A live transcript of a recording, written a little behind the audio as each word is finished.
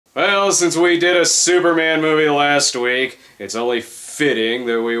Well, since we did a Superman movie last week, it's only fitting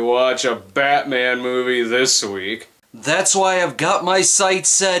that we watch a Batman movie this week. That's why I've got my sights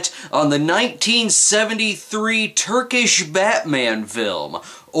set on the 1973 Turkish Batman film,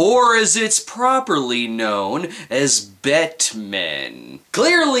 or as it's properly known as Batman.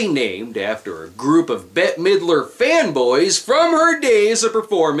 Clearly named after a group of Bette Midler fanboys from her days of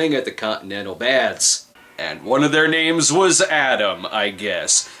performing at the Continental Baths. And one of their names was Adam, I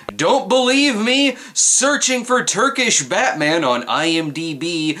guess. Don't believe me? Searching for Turkish Batman on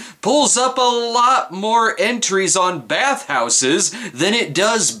IMDb pulls up a lot more entries on bathhouses than it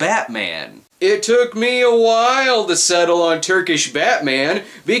does Batman. It took me a while to settle on Turkish Batman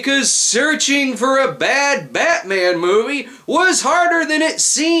because searching for a bad Batman movie was harder than it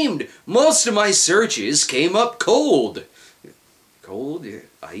seemed. Most of my searches came up cold. Cold?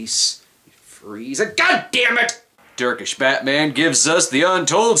 Ice? Freeze. God damn it! Turkish Batman gives us the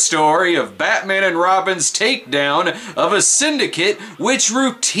untold story of Batman and Robin's takedown of a syndicate which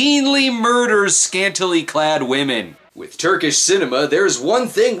routinely murders scantily clad women. With Turkish cinema, there's one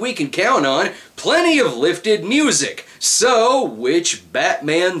thing we can count on: plenty of lifted music. So, which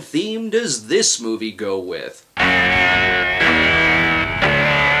Batman theme does this movie go with?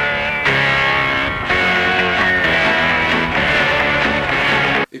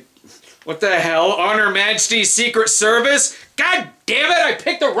 What the hell? On Her Majesty's Secret Service? God damn it, I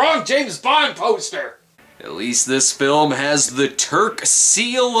picked the wrong James Bond poster! At least this film has the Turk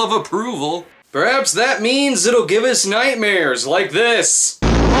seal of approval. Perhaps that means it'll give us nightmares like this.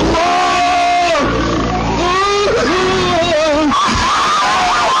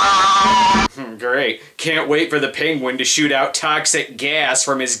 Great. Can't wait for the Penguin to shoot out toxic gas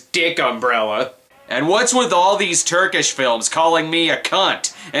from his dick umbrella. And what's with all these Turkish films calling me a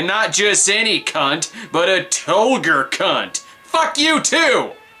cunt? And not just any cunt, but a Tolger cunt. Fuck you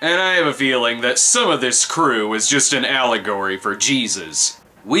too! And I have a feeling that some of this crew is just an allegory for Jesus.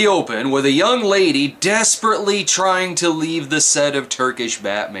 We open with a young lady desperately trying to leave the set of Turkish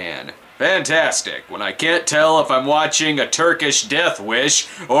Batman. Fantastic, when I can't tell if I'm watching a Turkish Death Wish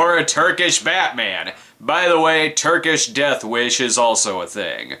or a Turkish Batman. By the way, Turkish Death Wish is also a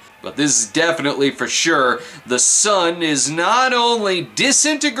thing. But this is definitely for sure, the sun is not only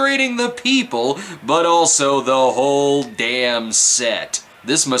disintegrating the people, but also the whole damn set.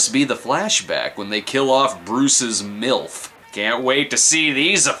 This must be the flashback when they kill off Bruce's MILF. Can't wait to see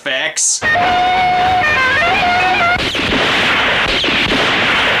these effects.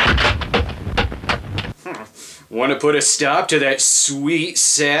 Want to put a stop to that sweet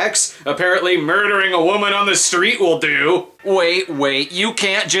sex? Apparently murdering a woman on the street will do. Wait, you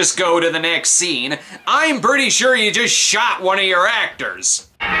can't just go to the next scene. I'm pretty sure you just shot one of your actors.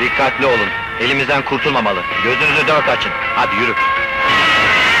 Dikkatli olun. Elimizden kurtulmamalı. Gözünüzü dört açın. Hadi yürü.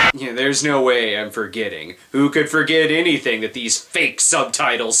 Yeah, there's no way I'm forgetting. Who could forget anything that these fake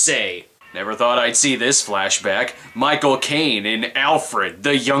subtitles say? Never thought I'd see this flashback. Michael Caine in Alfred,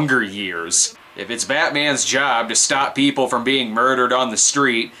 the younger years. If it's Batman's job to stop people from being murdered on the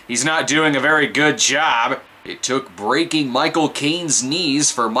street, he's not doing a very good job. It took breaking Michael Caine's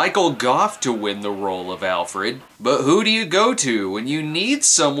knees for Michael Gough to win the role of Alfred. But who do you go to when you need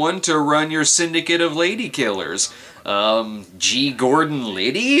someone to run your syndicate of lady killers? G. Gordon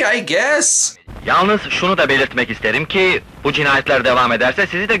Liddy, I guess? Yalnız şunu da belirtmek isterim ki bu cinayetler devam ederse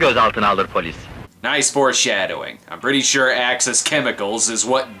sizi de gözaltına alır polis. Nice foreshadowing. I'm pretty sure Axis Chemicals is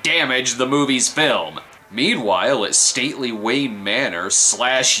what damaged the movie's film. Meanwhile, at stately Wayne Manor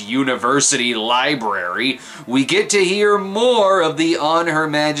 / University Library, we get to hear more of the On Her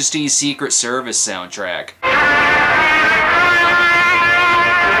Majesty's Secret Service soundtrack.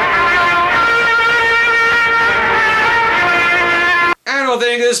 I don't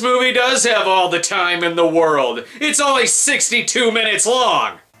think this movie does have all the time in the world. It's only 62 minutes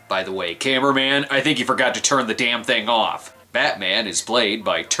long. By the way, cameraman, I think you forgot to turn the damn thing off. Batman is played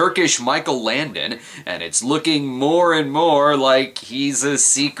by Turkish Michael Landon, and it's looking more and more like he's a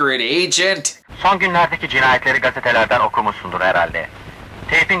secret agent. Son günlerdeki cinayetleri gazetelerden okumuşsundur herhalde.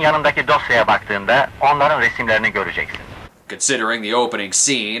 Teypin yanındaki dosyaya baktığında onların resimlerini göreceksin. Considering the opening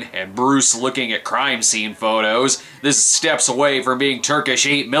scene, and Bruce looking at crime scene photos, this is steps away from being Turkish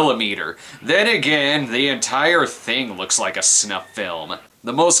 8mm. Then again, the entire thing looks like a snuff film.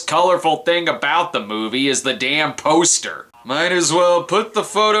 The most colorful thing about the movie is the damn poster. Might as well put the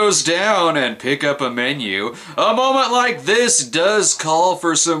photos down and pick up a menu. A moment like this does call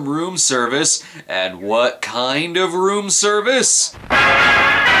for some room service. And what kind of room service?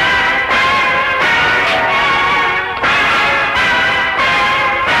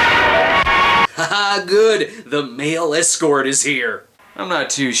 Haha, good. The male escort is here. I'm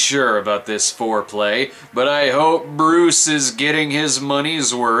not too sure about this foreplay, but I hope Bruce is getting his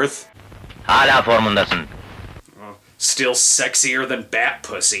money's worth. Hala formundasın. Still sexier than Bat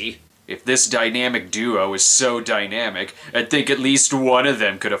Pussy. If this dynamic duo is so dynamic, I'd think at least one of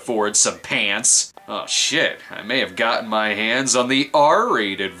them could afford some pants. Oh shit, I may have gotten my hands on the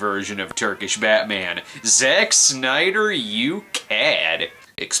R-rated version of Turkish Batman. Zack Snyder, you cad.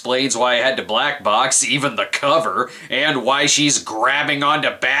 Explains why I had to black box even the cover, and why she's grabbing onto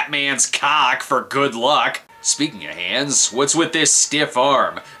Batman's cock for good luck. Speaking of hands, what's with this stiff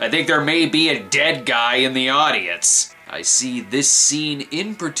arm? I think there may be a dead guy in the audience. I see this scene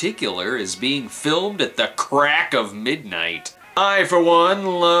in particular is being filmed at the crack of midnight. I, for one,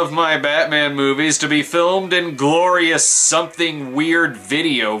 love my Batman movies to be filmed in glorious something weird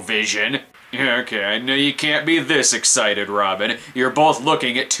video vision. Okay, I know you can't be this excited, Robin. You're both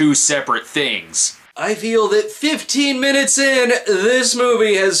looking at two separate things. I feel that 15 minutes in, this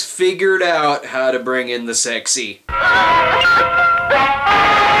movie has figured out how to bring in the sexy.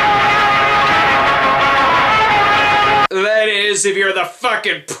 That is, if you're the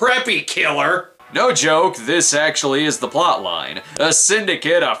fucking preppy killer. No joke, this actually is the plotline. A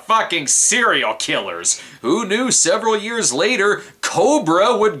syndicate of fucking serial killers. Who knew several years later,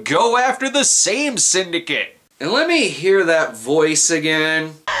 Cobra would go after the same syndicate? And let me hear that voice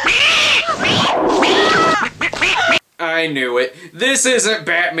again. I knew it. This isn't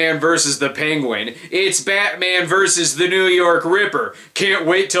Batman versus the Penguin. It's Batman versus the New York Ripper. Can't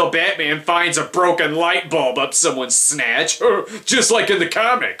wait till Batman finds a broken light bulb up someone's snatch. Just like in the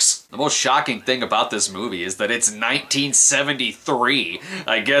comics. The most shocking thing about this movie is that it's 1973.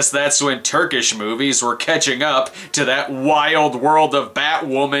 I guess that's when Turkish movies were catching up to that wild world of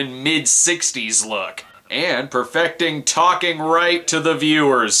Batwoman mid-60s look. And perfecting talking right to the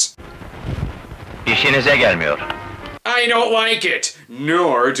viewers. İşinize gelmiyor. I don't like it,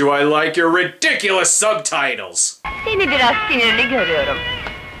 nor do I like your ridiculous subtitles. Seni biraz sinirli görüyorum.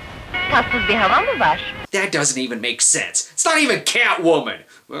 Tatsız bir hava mı var? That doesn't even make sense. It's not even Catwoman.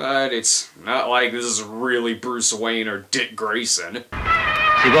 But it's not like this is really Bruce Wayne or Dick Grayson.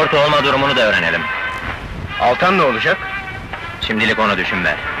 Sigorta olma durumunu da öğrenelim. Altan ne olacak? Şimdilik onu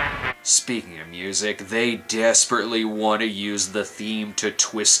düşünme. Speaking of music, they desperately want to use the theme to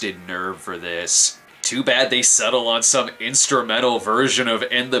Twisted Nerve for this. Too bad they settle on some instrumental version of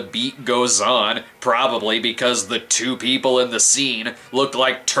And the Beat Goes On, probably because the two people in the scene looked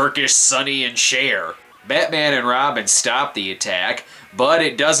like Turkish Sonny and Cher. Batman and Robin stop the attack, but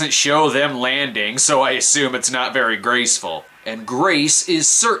it doesn't show them landing, so I assume it's not very graceful. And grace is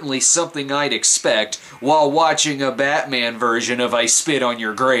certainly something I'd expect while watching a Batman version of I Spit on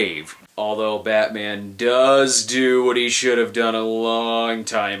Your Grave. Although Batman does do what he should have done a long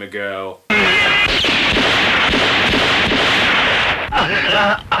time ago.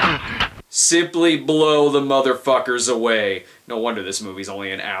 Simply blow the motherfuckers away. No wonder this movie's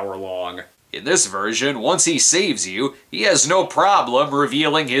only an hour long. In this version, once he saves you, he has no problem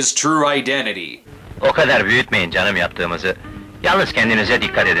revealing his true identity. O kadar büyütmeyin canım yaptığımızı. Yalnız kendinize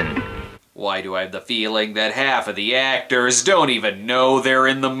dikkat edin. Why do I have the feeling that half of the actors don't even know they're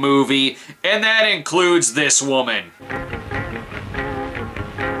in the movie? And that includes this woman.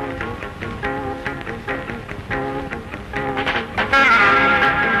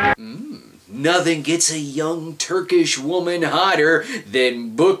 Nothing gets a young Turkish woman hotter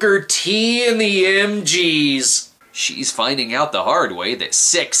than Booker T and the MGs. She's finding out the hard way that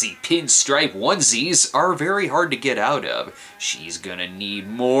sexy pinstripe onesies are very hard to get out of. She's gonna need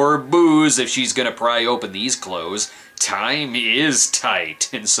more booze if she's gonna pry open these clothes. Time is tight,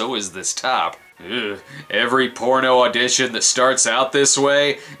 and so is this top. Ugh. Every porno audition that starts out this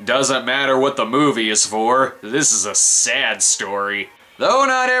way, doesn't matter what the movie is for, this is a sad story. Though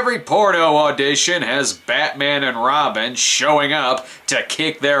not every porno audition has Batman and Robin showing up to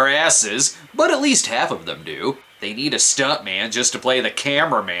kick their asses, but at least half of them do. They need a stuntman just to play the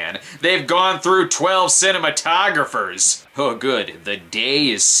cameraman. They've gone through 12 cinematographers. Oh good, the day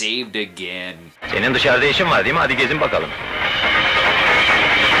is saved again. Senin dışarıda işin var değil mi? Hadi gezin bakalım.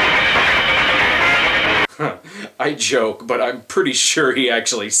 I joke, but I'm pretty sure he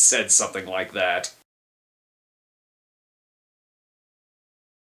actually said something like that.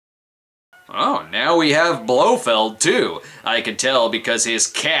 Oh, now we have Blofeld too. I can tell because his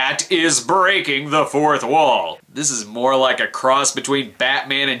cat is breaking the fourth wall. This is more like a cross between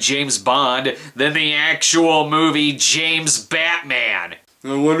Batman and James Bond than the actual movie James Batman.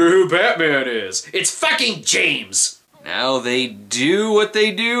 I wonder who Batman is. It's fucking James! Now they do what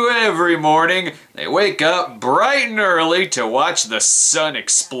they do every morning. They wake up bright and early to watch the sun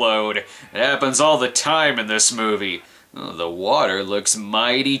explode. It happens all the time in this movie. Oh, the water looks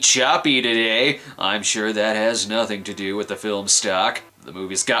mighty choppy today. I'm sure that has nothing to do with the film stock. The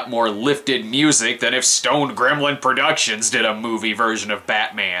movie's got more lifted music than if Stone Gremlin Productions did a movie version of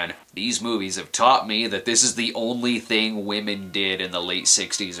Batman. These movies have taught me that this is the only thing women did in the late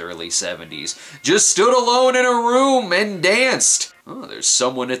 60s, early 70s. Just stood alone in a room and danced. Oh, there's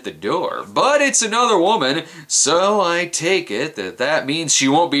someone at the door, but it's another woman, so I take it that that means she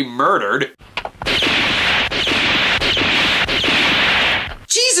won't be murdered.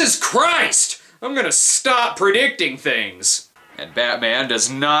 Jesus Christ! I'm gonna stop predicting things. And Batman does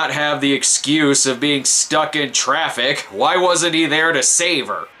not have the excuse of being stuck in traffic. Why wasn't he there to save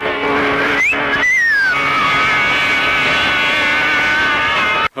her?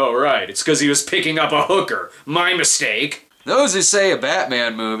 Oh right, it's because he was picking up a hooker. My mistake. Those who say a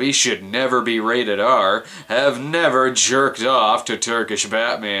Batman movie should never be rated R have never jerked off to Turkish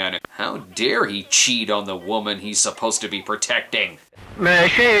Batman. How dare he cheat on the woman he's supposed to be protecting?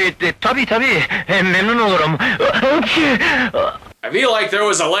 Tabii, memnun olurum. I feel like there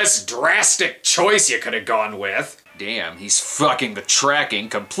was a less drastic choice you could have gone with. Damn, he's fucking the tracking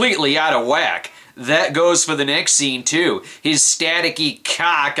completely out of whack. That goes for the next scene too. His staticky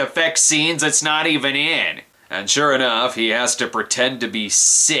cock affects scenes it's not even in. And sure enough, he has to pretend to be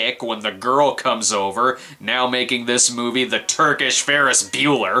sick when the girl comes over, now making this movie the Turkish Ferris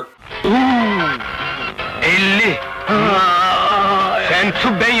Bueller.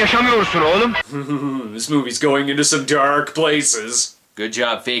 This movie's going into some dark places. Good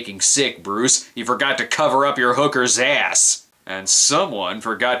job faking sick, Bruce. You forgot to cover up your hooker's ass. And someone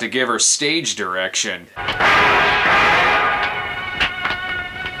forgot to give her stage direction.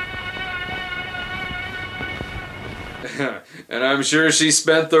 And I'm sure she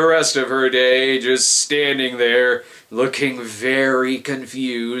spent the rest of her day just standing there, looking very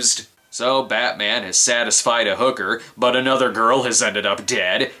confused. So Batman has satisfied a hooker, but another girl has ended up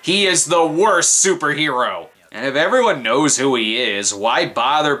dead. He is the worst superhero. And if everyone knows who he is, why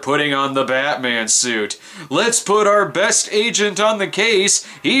bother putting on the Batman suit? Let's put our best agent on the case.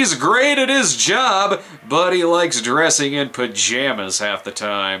 He's great at his job, but he likes dressing in pajamas half the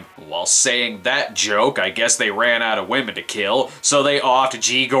time. While saying that joke, I guess they ran out of women to kill, so they offed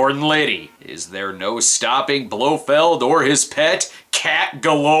G. Gordon Liddy. Is there no stopping Blofeld or his pet, Cat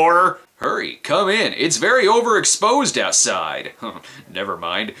Galore? Hurry, come in. It's very overexposed outside. Never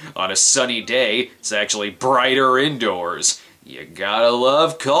mind. On a sunny day, it's actually brighter indoors. You gotta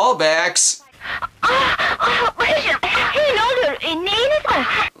love callbacks. Hey, ne oluyor? Neyiniz var?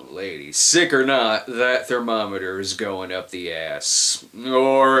 Lady, sick or not, that thermometer is going up the ass.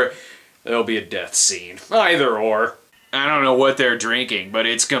 Or there'll be a death scene. Either or. I don't know what they're drinking, but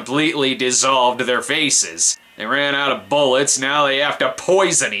it's completely dissolved their faces. They ran out of bullets, now they have to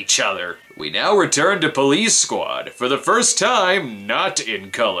poison each other. We now return to Police Squad, for the first time, not in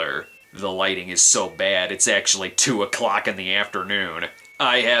color. The lighting is so bad, it's actually 2 o'clock in the afternoon.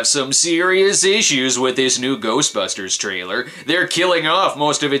 I have some serious issues with this new Ghostbusters trailer. They're killing off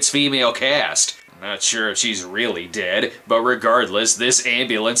most of its female cast. I'm not sure if she's really dead, but regardless, this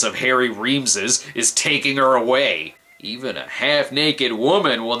ambulance of Harry Reams's is taking her away. Even a half-naked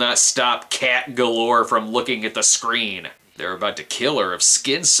woman will not stop Cat Galore from looking at the screen. They're about to kill her of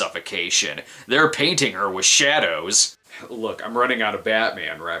skin suffocation. They're painting her with shadows. Look, I'm running out of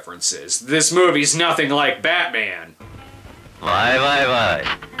Batman references. This movie's nothing like Batman. Vay.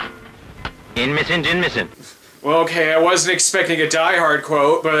 İn misin, cin misin? Well, okay, I wasn't expecting a Die Hard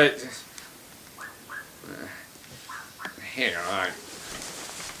quote, but... Hang on.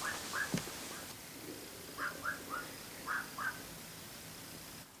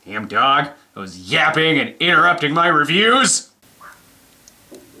 Damn dog, I was yapping and interrupting my reviews.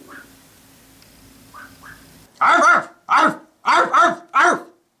 Arf, arf, arf, arf, arf, arf.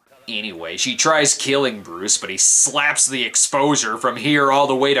 Anyway, she tries killing Bruce, but he slaps the exposure from here all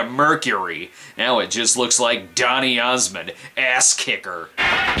the way to Mercury. Now it just looks like Donny Osmond, ass kicker.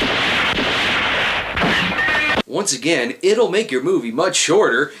 Once again, it'll make your movie much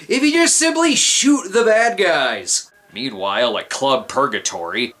shorter if you just simply shoot the bad guys. Meanwhile, at Club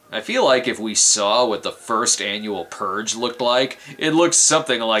Purgatory, I feel like if we saw what the first annual Purge looked like, it looks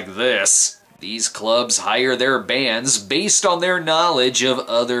something like this. These clubs hire their bands based on their knowledge of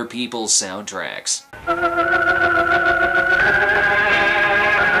other people's soundtracks.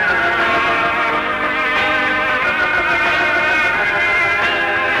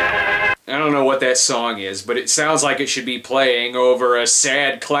 I don't know what that song is, but it sounds like it should be playing over a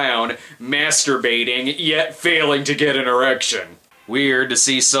sad clown masturbating, yet failing to get an erection. Weird to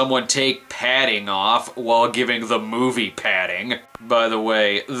see someone take padding off while giving the movie padding. By the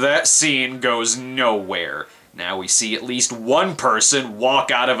way, that scene goes nowhere. Now we see at least one person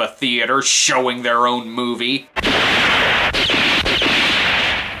walk out of a theater showing their own movie.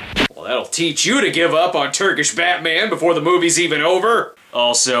 Well, that'll teach you to give up on Turkish Batman before the movie's even over.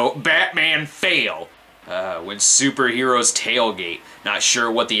 Also, Batman fail. When superheroes tailgate. Not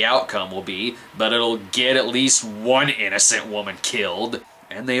sure what the outcome will be, but it'll get at least one innocent woman killed.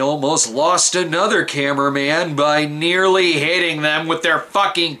 And they almost lost another cameraman by nearly hitting them with their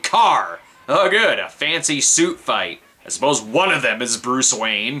fucking car. Oh good, a fancy suit fight. I suppose one of them is Bruce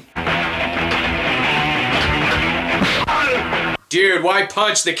Wayne. Dude, why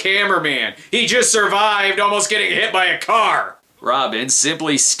punch the cameraman? He just survived almost getting hit by a car. Robin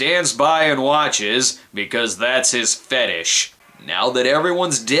simply stands by and watches, because that's his fetish. Now that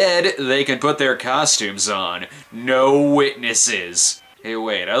everyone's dead, they can put their costumes on. No witnesses. Hey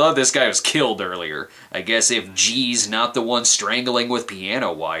wait, I thought this guy was killed earlier. I guess if G's not the one strangling with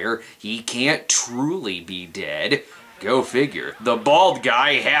piano wire, he can't truly be dead. Go figure. The bald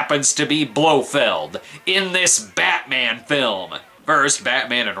guy happens to be Blofeld in this Batman film. First,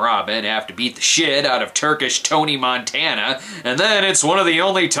 Batman and Robin have to beat the shit out of Turkish Tony Montana, and then it's one of the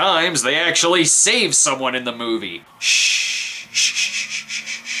only times they actually save someone in the movie. Shh.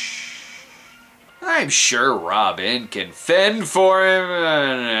 I'm sure Robin can fend for him.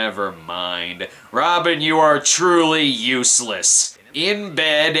 Never mind. Robin, you are truly useless. In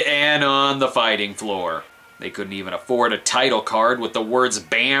bed and on the fighting floor. They couldn't even afford a title card with the words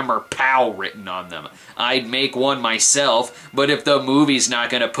BAM or POW written on them. I'd make one myself, but if the movie's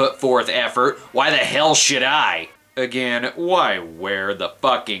not gonna put forth effort, why the hell should I? Again, why wear the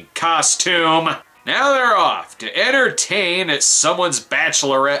fucking costume? Now they're off to entertain at someone's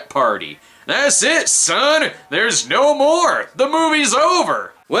bachelorette party. That's it, son! There's no more! The movie's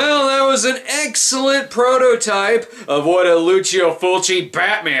over! Well, that was an excellent prototype of what a Lucio Fulci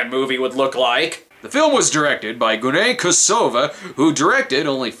Batman movie would look like. The film was directed by Gunay Kosova, who directed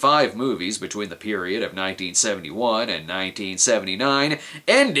only 5 movies between the period of 1971 and 1979,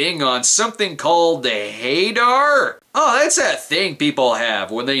 ending on something called the Haydar? Oh, that's that thing people have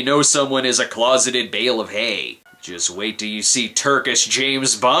when they know someone is a closeted bale of hay. Just wait till you see Turkish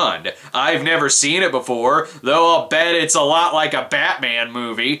James Bond. I've never seen it before, though I'll bet it's a lot like a Batman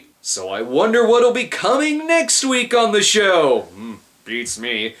movie. So I wonder what'll be coming next week on the show. Beats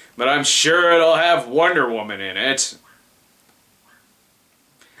me, but I'm sure it'll have Wonder Woman in it.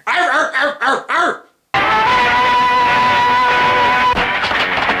 Arr, arr, arr, arr, arr.